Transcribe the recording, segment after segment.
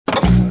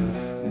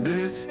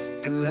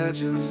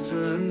legends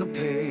turn the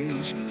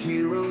page.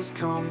 Heroes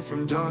come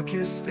from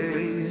darkest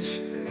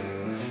age.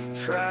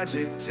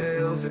 Tragic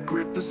tales that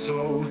grip the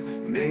soul,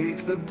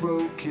 make the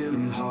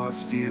broken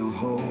hearts feel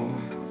whole.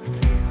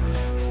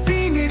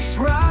 Phoenix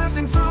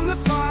rising from the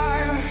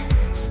fire,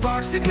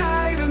 sparks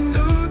ignite a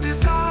new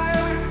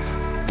desire.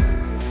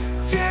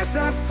 Tears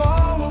that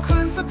fall will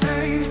cleanse the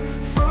pain,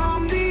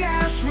 from the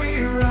ash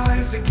we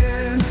rise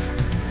again.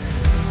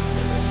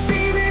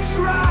 Phoenix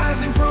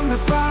rising from the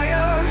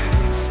fire,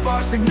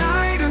 sparks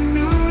ignite a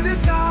new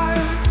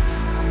desire.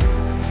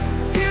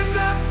 Tears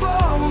that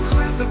fall will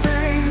cleanse the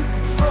pain,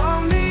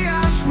 from the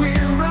ash we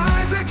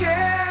rise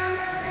again.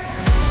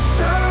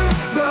 Turn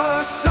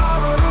the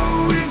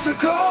sorrow into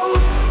gold,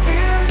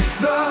 in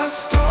the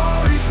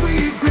stories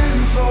we've been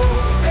told.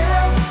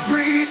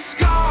 Every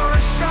scar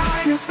a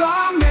shining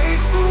star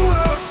makes the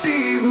world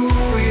see who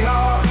we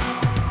are.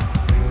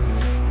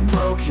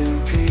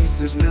 Broken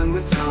pieces mend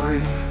with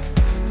time,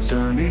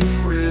 turning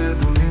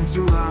rhythm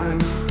into rhyme.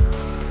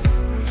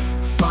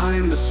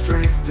 Find the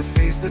strength to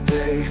face the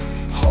day,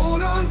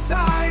 hold on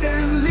tight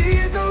and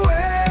lead the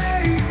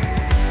way.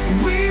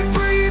 We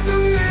breathe the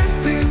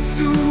myth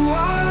into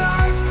our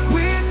lives,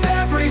 with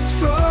every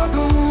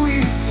struggle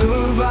we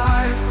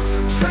survive.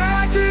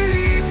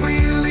 Tragedies we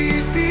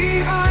leave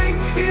behind,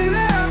 in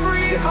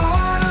every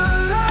heart a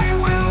light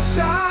will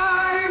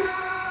shine.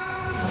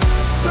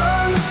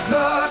 Turn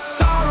the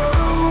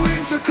sorrow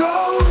into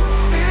gold,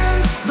 in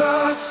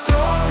the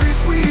stories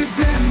we've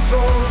been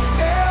told.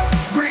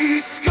 Every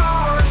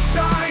scar a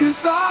shining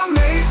star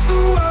makes the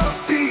world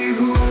see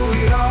who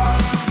we are.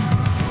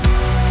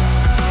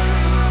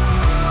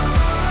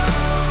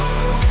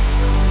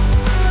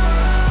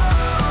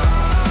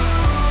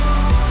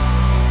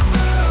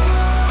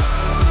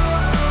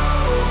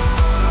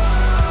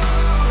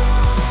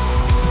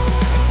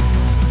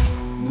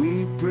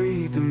 We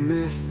breathe the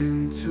myth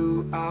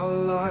into our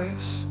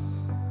lives,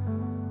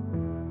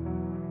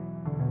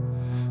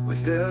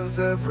 with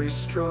every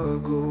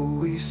struggle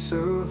we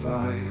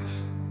survive.